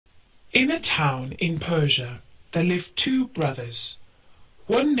In a town in Persia there lived two brothers,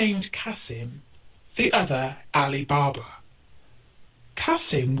 one named Qasim, the other Ali Baba.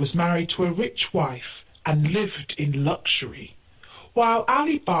 Qasim was married to a rich wife and lived in luxury, while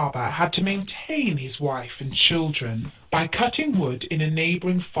Ali Baba had to maintain his wife and children by cutting wood in a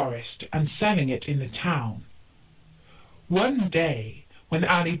neighbouring forest and selling it in the town. One day, when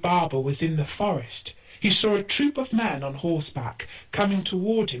Ali Baba was in the forest, he saw a troop of men on horseback coming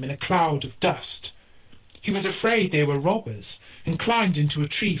toward him in a cloud of dust. He was afraid they were robbers and climbed into a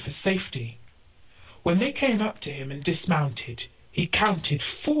tree for safety. When they came up to him and dismounted, he counted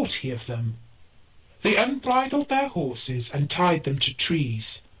 40 of them. They unbridled their horses and tied them to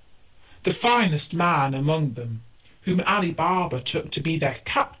trees. The finest man among them, whom Ali Baba took to be their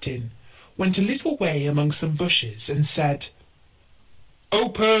captain, went a little way among some bushes and said,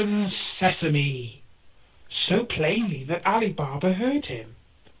 "Open, sesame!" so plainly that Ali Baba heard him.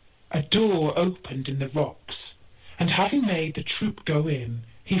 A door opened in the rocks, and having made the troop go in,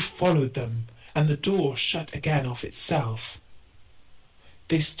 he followed them, and the door shut again of itself.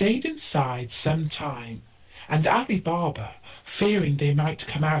 They stayed inside some time, and Ali Baba, fearing they might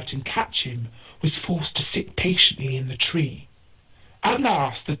come out and catch him, was forced to sit patiently in the tree. At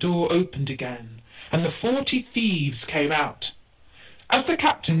last the door opened again, and the 40 thieves came out. As the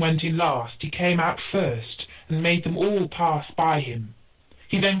captain went in last, he came out first and made them all pass by him.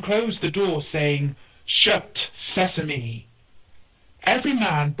 He then closed the door, saying, "Shut, sesame!" Every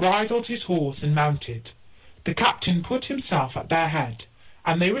man bridled his horse and mounted. The captain put himself at their head,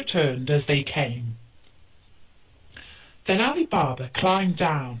 and they returned as they came. Then Ali Baba climbed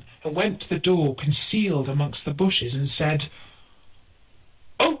down and went to the door concealed amongst the bushes and said,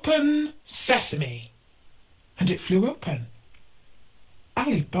 "Open, sesame!" and it flew open.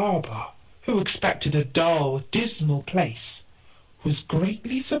 Ali Baba, who expected a dull, dismal place, was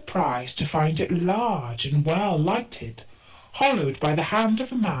greatly surprised to find it large and well lighted, hollowed by the hand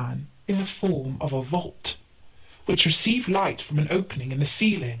of a man in the form of a vault, which received light from an opening in the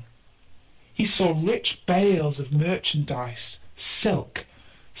ceiling. He saw rich bales of merchandise, silk,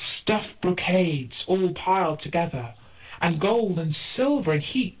 stuffed brocades all piled together, and gold and silver in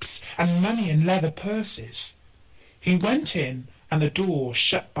heaps, and money in leather purses. He went in, and the door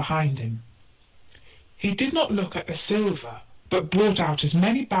shut behind him. He did not look at the silver, but brought out as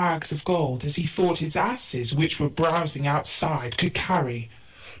many bags of gold as he thought his asses, which were browsing outside, could carry,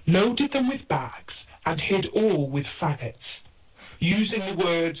 loaded them with bags, and hid all with faggots. Using the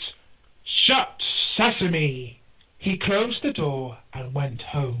words, "Shut, sesame!" he closed the door and went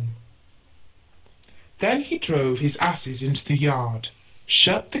home. Then he drove his asses into the yard,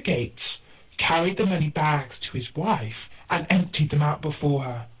 shut the gates, carried the money bags to his wife, and emptied them out before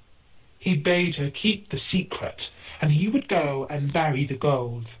her. He bade her keep the secret, and he would go and bury the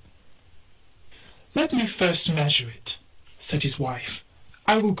gold. "Let me first measure it," said his wife.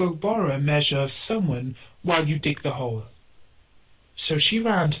 "I will go borrow a measure of someone while you dig the hole." So she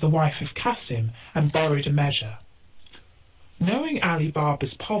ran to the wife of Qasim and borrowed a measure. Knowing Ali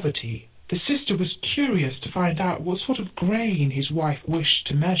Baba's poverty, the sister was curious to find out what sort of grain his wife wished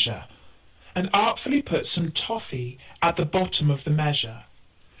to measure, and artfully put some toffee at the bottom of the measure.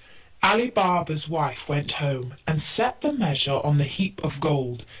 Ali Baba's wife went home and set the measure on the heap of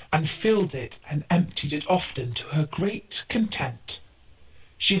gold, and filled it and emptied it often to her great content.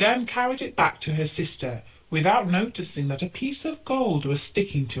 She then carried it back to her sister, without noticing that a piece of gold was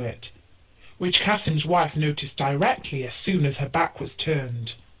sticking to it, which Qasim's wife noticed directly as soon as her back was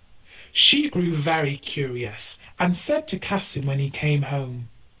turned. She grew very curious, and said to Qasim when he came home,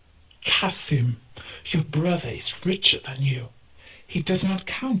 "Qasim, your brother is richer than you. He does not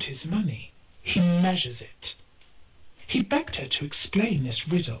count his money, he measures it." He begged her to explain this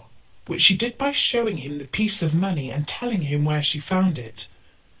riddle, which she did by showing him the piece of money and telling him where she found it.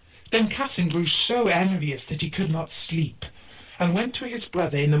 Then Qasim grew so envious that he could not sleep, and went to his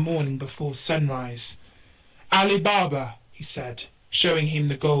brother in the morning before sunrise. "Ali Baba," he said, showing him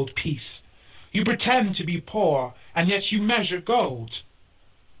the gold piece, "you pretend to be poor, and yet you measure gold."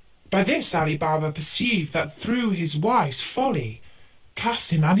 By this Ali Baba perceived that through his wife's folly,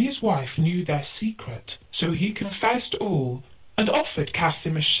 Qasim and his wife knew their secret, so he confessed all, and offered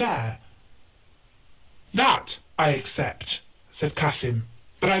Qasim a share. "That I accept," said Qasim,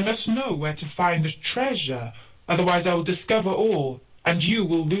 "but I must know where to find the treasure, otherwise I will discover all, and you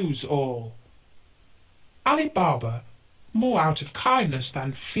will lose all." Ali Baba, more out of kindness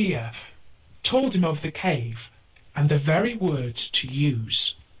than fear, told him of the cave, and the very words to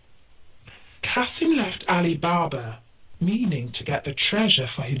use. Qasim left Ali Baba, meaning to get the treasure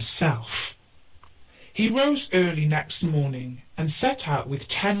for himself. He rose early next morning and set out with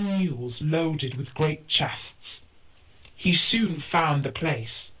 10 mules loaded with great chests. He soon found the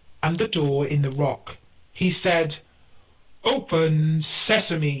place and the door in the rock. He said, "Open,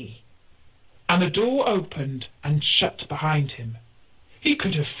 Sesame!" And the door opened and shut behind him. He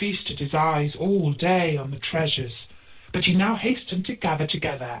could have feasted his eyes all day on the treasures, but he now hastened to gather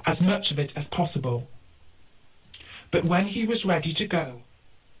together as much of it as possible. But when he was ready to go,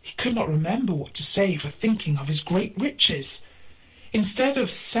 he could not remember what to say for thinking of his great riches. Instead of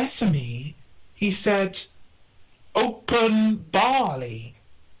sesame, he said, "Open, barley!"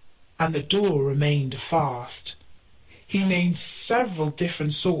 And the door remained fast. He named several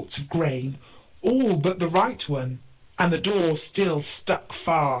different sorts of grain, all but the right one, and the door still stuck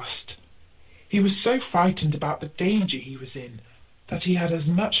fast. He was so frightened about the danger he was in that he had as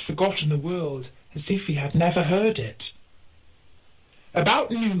much forgotten the world as if he had never heard it.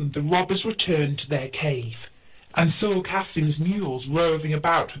 About noon the robbers returned to their cave, and saw Cassim's mules roving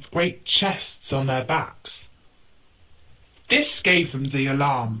about with great chests on their backs. This gave them the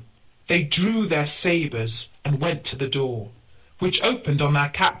alarm. They drew their sabres and went to the door, which opened on their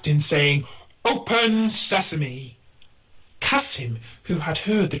captain, saying, "Open, Sesame!" Cassim, who had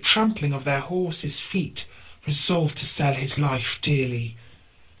heard the trampling of their horses' feet, resolved to sell his life dearly.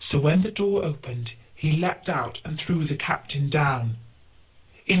 So when the door opened, he leapt out and threw the captain down.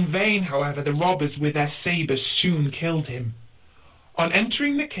 In vain, however, the robbers with their sabres soon killed him. On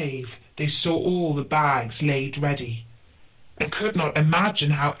entering the cave, they saw all the bags laid ready, and could not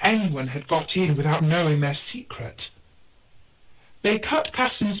imagine how anyone had got in without knowing their secret. They cut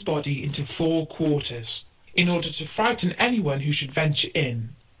Cassim's body into 4 quarters, in order to frighten anyone who should venture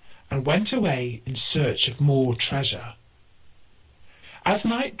in, and went away in search of more treasure. As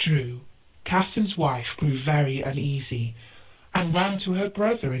night drew, Cassim's wife grew very uneasy, and ran to her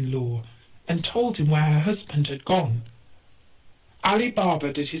brother-in-law and told him where her husband had gone.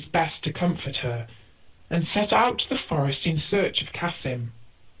 Alibaba did his best to comfort her, and set out to the forest in search of Cassim.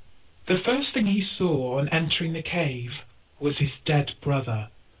 The first thing he saw on entering the cave was his dead brother.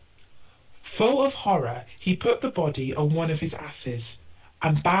 Full of horror, he put the body on one of his asses,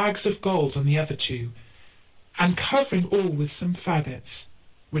 and bags of gold on the other 2, and covering all with some faggots,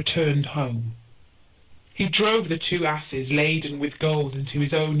 returned home. He drove the 2 asses laden with gold into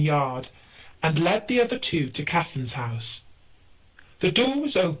his own yard, and led the other 2 to Cassim's house. The door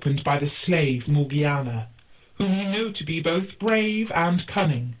was opened by the slave Morgiana, whom he knew to be both brave and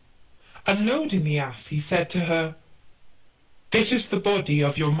cunning. Unloading the ass, he said to her, "This is the body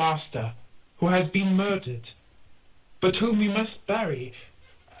of your master, who has been murdered, but whom we must bury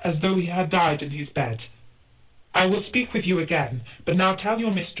as though he had died in his bed. I will speak with you again, but now tell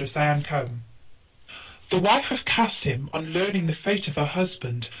your mistress I am come." The wife of Cassim, on learning the fate of her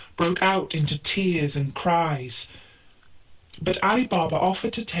husband, broke out into tears and cries. But Ali Baba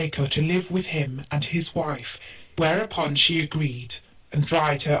offered to take her to live with him and his wife, whereupon she agreed and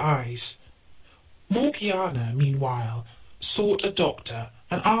dried her eyes. Morgiana, meanwhile, sought a doctor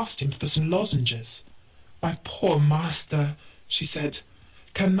and asked him for some lozenges. "My poor master," she said,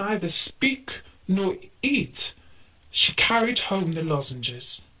 "can neither speak nor eat." She carried home the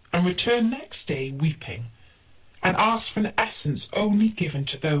lozenges, and returned next day weeping, and asked for an essence only given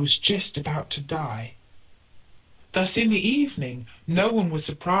to those just about to die. Thus in the evening no one was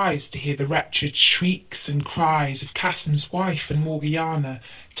surprised to hear the wretched shrieks and cries of Cassim's wife and Morgiana,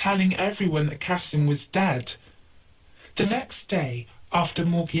 telling everyone that Cassim was dead. The next day, after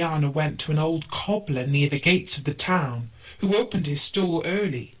Morgiana went to an old cobbler near the gates of the town, who opened his stall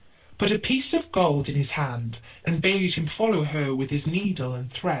early, put a piece of gold in his hand, and bade him follow her with his needle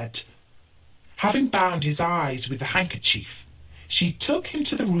and thread. Having bound his eyes with the handkerchief, she took him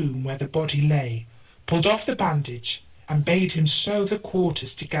to the room where the body lay, pulled off the bandage, and bade him sew the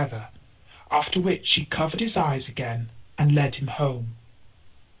quarters together, after which she covered his eyes again and led him home.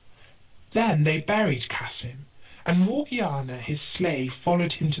 Then they buried Cassim, and Morgiana, his slave,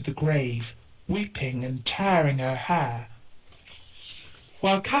 followed him to the grave, weeping and tearing her hair,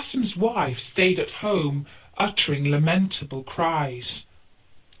 while Cassim's wife stayed at home, uttering lamentable cries.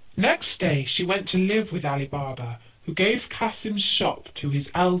 Next day she went to live with Ali Baba, who gave Cassim's shop to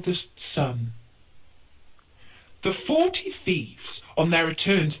his eldest son. The 40 thieves, on their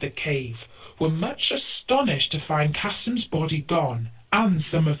return to the cave, were much astonished to find Cassim's body gone, and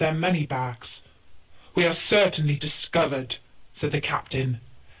some of their money bags. "We are certainly discovered," said the captain,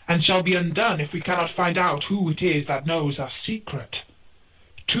 "and shall be undone if we cannot find out who it is that knows our secret.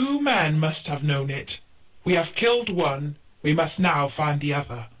 2 men must have known it. We have killed one, we must now find the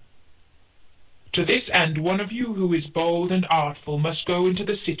other." To this end, one of you who is bold and artful must go into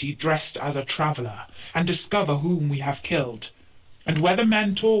the city dressed as a traveller, and discover whom we have killed, and whether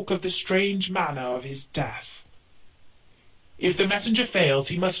men talk of the strange manner of his death. If the messenger fails,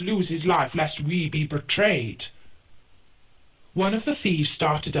 he must lose his life, lest we be betrayed." One of the thieves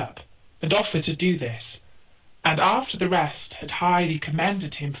started up, and offered to do this, and after the rest had highly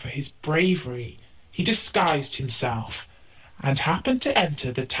commended him for his bravery, he disguised himself, and happened to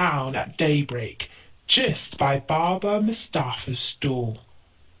enter the town at daybreak, just by Baba Mustapha's stall.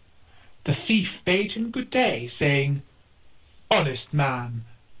 The thief bade him good day, saying, "Honest man,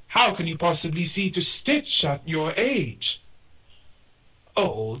 how can you possibly see to stitch at your age?"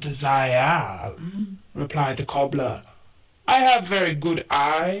 "Old as I am," replied the cobbler, "I have very good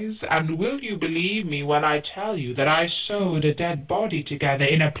eyes, and will you believe me when I tell you that I sewed a dead body together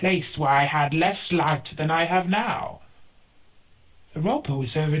in a place where I had less light than I have now?" The robber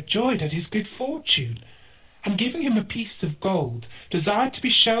was overjoyed at his good fortune, and giving him a piece of gold, desired to be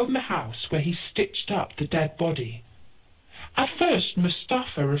shown the house where he stitched up the dead body. At first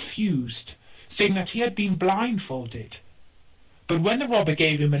Mustapha refused, saying that he had been blindfolded, but when the robber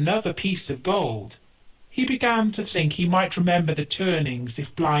gave him another piece of gold, he began to think he might remember the turnings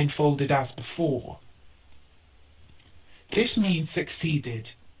if blindfolded as before. This means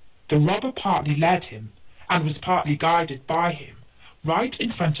succeeded. The robber partly led him, and was partly guided by him, right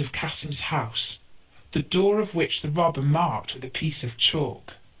in front of Kasim's house, the door of which the robber marked with a piece of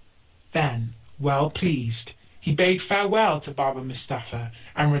chalk. Then, well pleased, he bade farewell to Baba Mustapha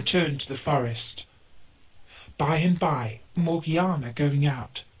and returned to the forest. By and by, Morgiana, going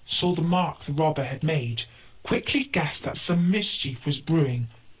out, saw the mark the robber had made, quickly guessed that some mischief was brewing,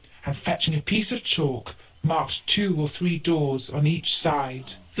 and fetching a piece of chalk, marked 2 or 3 doors on each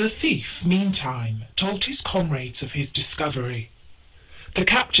side. The thief, meantime, told his comrades of his discovery. The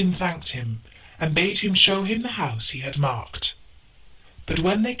captain thanked him, and bade him show him the house he had marked. But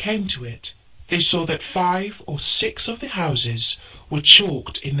when they came to it, they saw that 5 or 6 of the houses were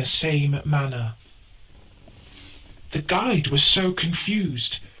chalked in the same manner. The guide was so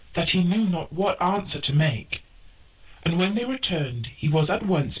confused that he knew not what answer to make, and when they returned he was at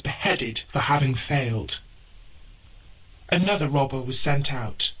once beheaded for having failed. Another robber was sent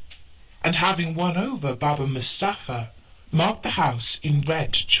out, and having won over Baba Mustapha, marked the house in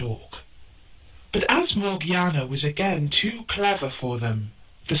red chalk. But as Morgiana was again too clever for them,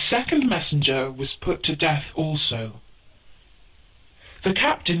 the second messenger was put to death also. The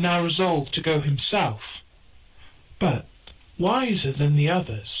captain now resolved to go himself, but, wiser than the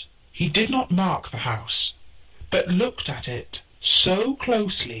others, he did not mark the house, but looked at it so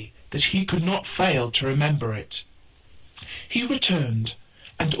closely that he could not fail to remember it. He returned,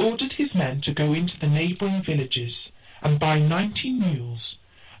 and ordered his men to go into the neighbouring villages and buy 19 mules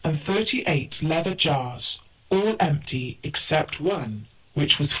and 38 leather jars, all empty except one,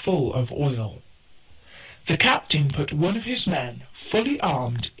 which was full of oil. The captain put one of his men, fully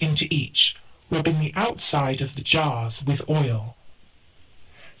armed, into each, rubbing the outside of the jars with oil.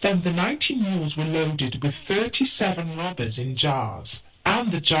 Then the 19 mules were loaded with 37 robbers in jars,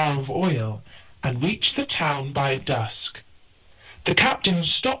 and the jar of oil, and reached the town by dusk. The captain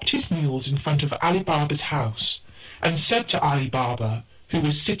stopped his mules in front of Ali Baba's house, and said to Ali Baba, who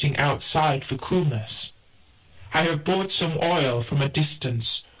was sitting outside for coolness, "I have bought some oil from a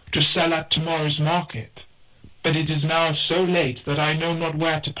distance to sell at tomorrow's market, but it is now so late that I know not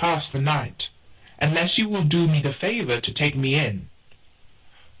where to pass the night, unless you will do me the favour to take me in."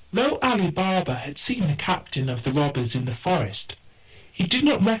 Though Ali Baba had seen the captain of the robbers in the forest, he did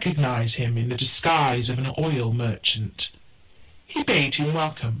not recognize him in the disguise of an oil merchant. He bade him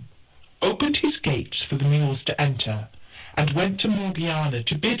welcome, opened his gates for the mules to enter, and went to Morgiana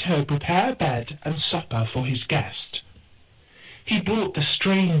to bid her prepare a bed and supper for his guest. He brought the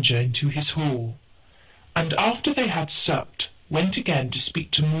stranger into his hall, and after they had supped, went again to speak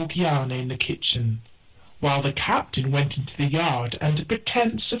to Morgiana in the kitchen, while the captain went into the yard under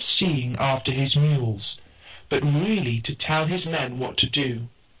pretence of seeing after his mules, but really to tell his men what to do.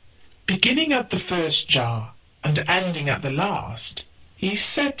 Beginning at the first jar, and ending at the last, he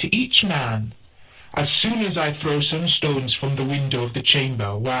said to each man, "As soon as I throw some stones from the window of the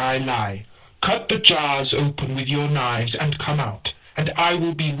chamber where I lie, cut the jars open with your knives and come out, and I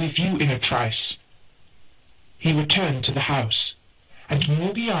will be with you in a trice." He returned to the house, and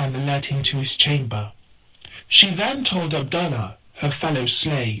Morgiana led him to his chamber. She then told Abdullah, her fellow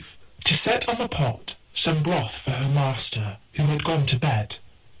slave, to set on the pot some broth for her master, who had gone to bed.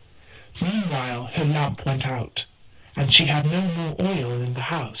 Meanwhile her lamp went out, and she had no more oil in the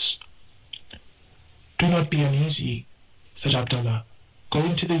house. "Do not be uneasy," said Abdullah. "Go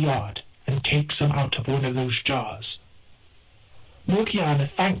into the yard, and take some out of one of those jars." Morgiana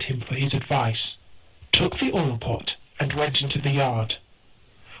thanked him for his advice, took the oil pot, and went into the yard.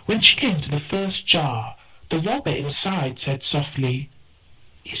 When she came to the first jar, the robber inside said softly,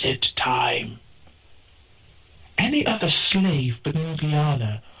 "Is it time?" Any other slave but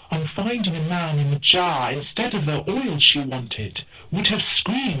Morgiana, on finding a man in the jar instead of the oil she wanted, would have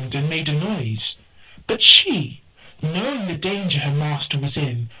screamed and made a noise. But she, knowing the danger her master was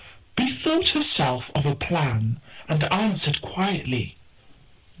in, bethought herself of a plan, and answered quietly,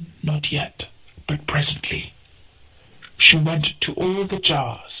 "Not yet, but presently." She went to all the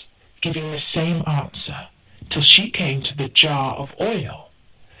jars, giving the same answer, till she came to the jar of oil.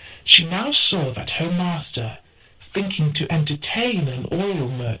 She now saw that her master, thinking to entertain an oil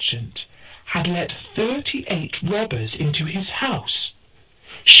merchant, had let 38 robbers into his house.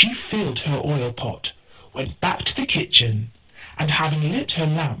 She filled her oil pot, went back to the kitchen, and having lit her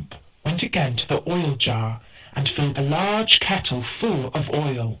lamp, went again to the oil jar and filled a large kettle full of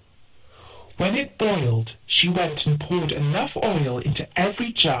oil. When it boiled, she went and poured enough oil into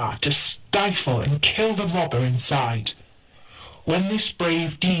every jar to stifle and kill the robber inside. When this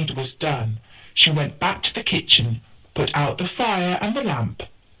brave deed was done, she went back to the kitchen, put out the fire and the lamp,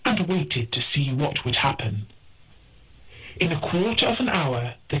 and waited to see what would happen. In a quarter of an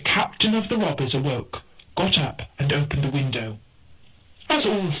hour, the captain of the robbers awoke, got up, and opened the window. As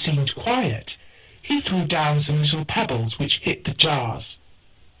all seemed quiet, he threw down some little pebbles which hit the jars.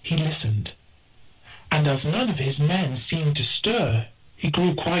 He listened, and as none of his men seemed to stir, he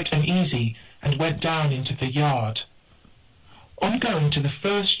grew quite uneasy and went down into the yard. On going to the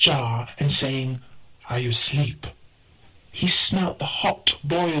first jar and saying, "Are you asleep?" he smelt the hot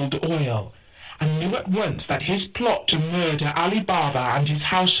boiled oil, and knew at once that his plot to murder Alibaba and his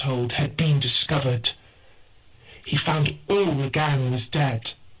household had been discovered. He found all the gang was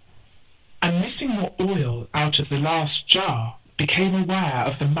dead, and missing the oil out of the last jar, became aware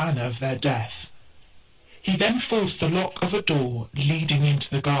of the manner of their death. He then forced the lock of a door leading into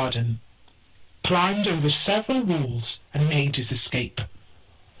the garden, climbed over several walls, and made his escape.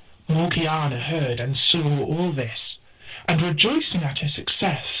 Morgiana heard and saw all this, and rejoicing at her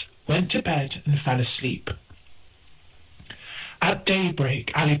success, went to bed and fell asleep. At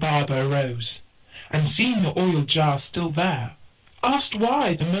daybreak Alibaba arose, and seeing the oil jar still there, asked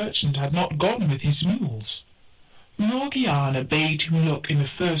why the merchant had not gone with his mules. Morgiana bade him look in the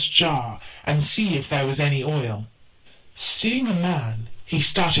first jar and see if there was any oil. Seeing a man, he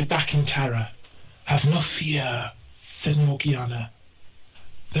started back in terror. "Have no fear," said Morgiana.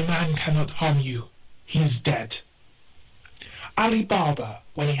 "The man cannot harm you. He is dead." Alibaba,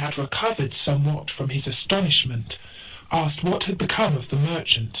 when he had recovered somewhat from his astonishment, asked what had become of the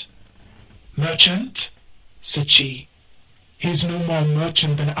merchant. "Merchant," said she, "he is no more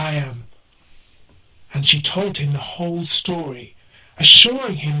merchant than I am." And she told him the whole story,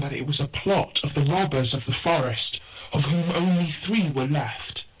 assuring him that it was a plot of the robbers of the forest, of whom only 3 were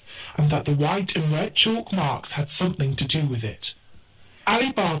left, and that the white and red chalk marks had something to do with it.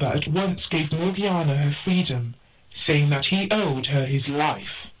 Alibaba at once gave Morgiana her freedom, saying that he owed her his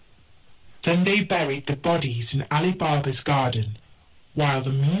life. Then they buried the bodies in Alibaba's garden, while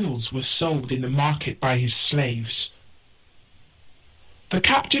the mules were sold in the market by his slaves. The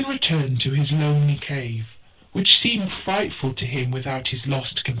captain returned to his lonely cave, which seemed frightful to him without his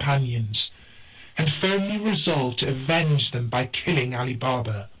lost companions, and firmly resolved to avenge them by killing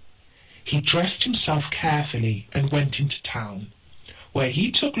Alibaba. He dressed himself carefully and went into town, where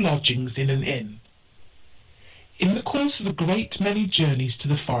he took lodgings in an inn. In the course of a great many journeys to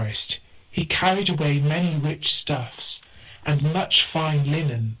the forest, he carried away many rich stuffs, and much fine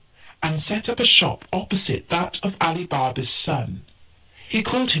linen, and set up a shop opposite that of Alibaba's son. He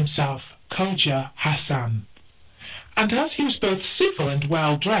called himself Khoja Hassan, and as he was both civil and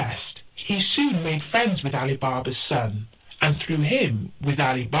well dressed, he soon made friends with Alibaba's son, and through him with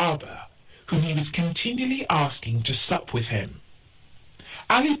Alibaba, whom he was continually asking to sup with him.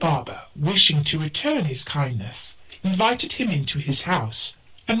 Alibaba, wishing to return his kindness, invited him into his house,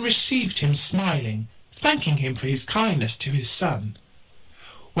 and received him smiling, thanking him for his kindness to his son.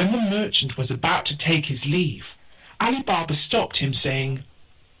 When the merchant was about to take his leave, Alibaba stopped him, saying,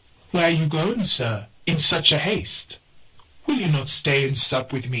 "Where are you going, sir, in such a haste? Will you not stay and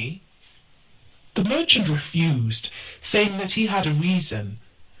sup with me?" The merchant refused, saying that he had a reason,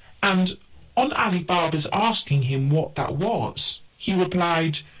 and on Alibaba's asking him what that was, he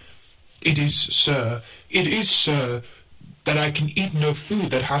replied, it is, sir, that I can eat no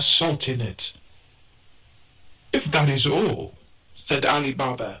food that has salt in it." "If that is all," said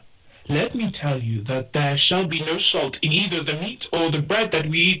Alibaba, let me tell you that there shall be no salt in either the meat or the bread that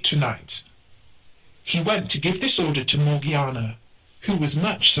we eat tonight." He went to give this order to Morgiana, who was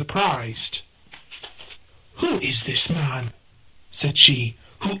much surprised. "Who is this man," said she,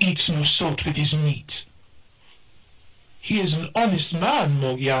 "who eats no salt with his meat?" "He is an honest man,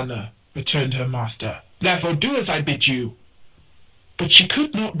 Morgiana," returned her master. "Therefore do as I bid you." But she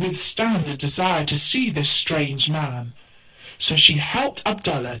could not withstand the desire to see this strange man, so she helped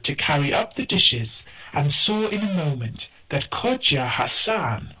Abdullah to carry up the dishes, and saw in a moment that Khoja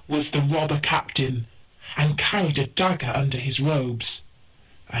Hassan was the robber captain, and carried a dagger under his robes.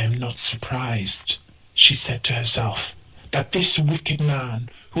 "I am not surprised," she said to herself, "that this wicked man,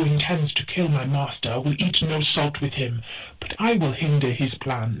 who intends to kill my master, will eat no salt with him, but I will hinder his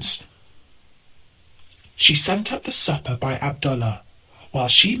plans." She sent up the supper by Abdullah, while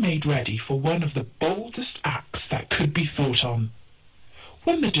she made ready for one of the boldest acts that could be thought on.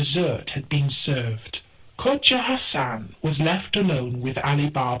 When the dessert had been served, Khoja Hassan was left alone with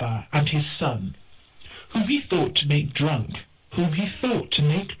Alibaba and his son, whom he thought to make drunk,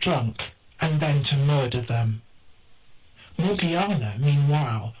 and then to murder them. Morgiana,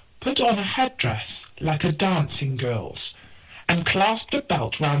 meanwhile, put on a headdress like a dancing girl's, and clasped a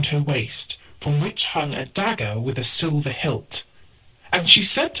belt round her waist, from which hung a dagger with a silver hilt. And she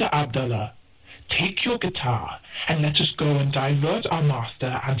said to Abdullah, "Take your guitar, and let us go and divert our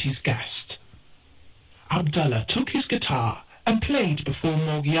master and his guest." Abdullah took his guitar and played before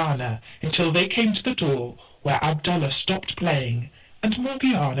Morgiana until they came to the door, where Abdullah stopped playing, and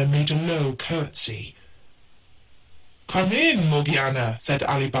Morgiana made a low curtsy. "Come in, Morgiana," said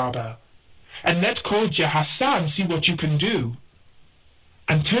Alibaba, "and let Khoja Hassan see what you can do."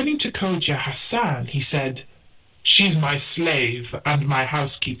 And turning to Khoja Hassan, he said, "She's my slave and my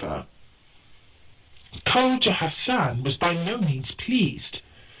housekeeper." Khoja Hassan was by no means pleased,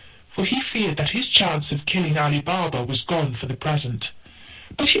 for he feared that his chance of killing Alibaba was gone for the present.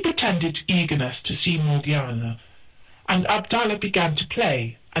 But he pretended eagerness to see Morgiana, and Abdallah began to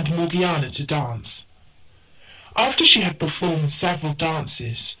play and Morgiana to dance. After she had performed several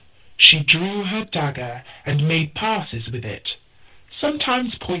dances, she drew her dagger and made passes with it,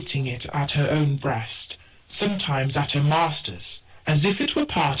 sometimes pointing it at her own breast, sometimes at her master's, as if it were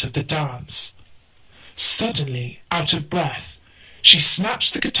part of the dance. Suddenly, out of breath, she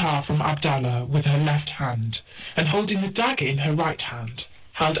snatched the guitar from Abdallah with her left hand, and holding the dagger in her right hand,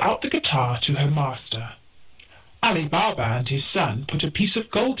 held out the guitar to her master. Ali Baba and his son put a piece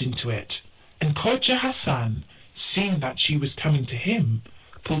of gold into it, and Khoja Hassan, seeing that she was coming to him,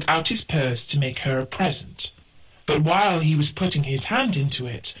 pulled out his purse to make her a present. But while he was putting his hand into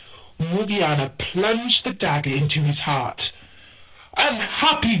it, Morgiana plunged the dagger into his heart.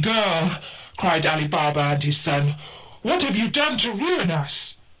 "Unhappy girl!" cried Ali Baba and his son. "What have you done to ruin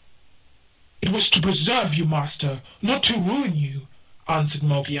us?" "It was to preserve you, master, not to ruin you," answered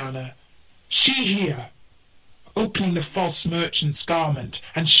Morgiana. "See here," opening the false merchant's garment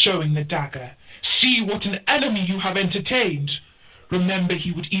and showing the dagger. "See what an enemy you have entertained. Remember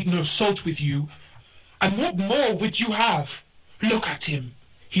he would eat no salt with you, and what more would you have? Look at him.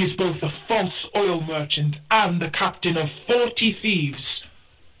 He is both the false oil merchant and the captain of 40 thieves."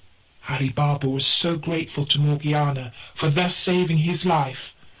 Ali Baba was so grateful to Morgiana for thus saving his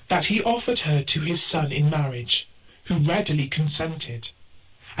life that he offered her to his son in marriage, who readily consented,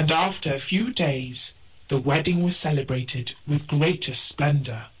 and after a few days the wedding was celebrated with greatest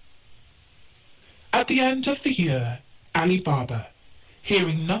splendor. At the end of the year, Ali Baba,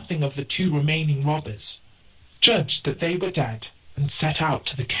 hearing nothing of the 2 remaining robbers, judged that they were dead and set out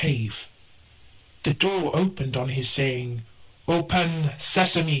to the cave. The door opened on his saying, "Open,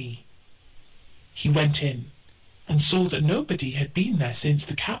 Sesame!" He went in and saw that nobody had been there since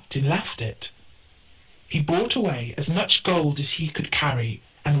the captain left it. He brought away as much gold as he could carry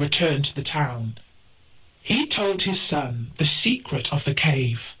and returned to the town. He told his son the secret of the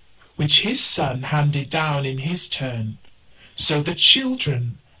cave, which his son handed down in his turn, so the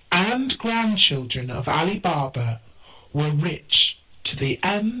children and grandchildren of Ali Baba were rich to the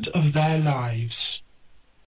end of their lives.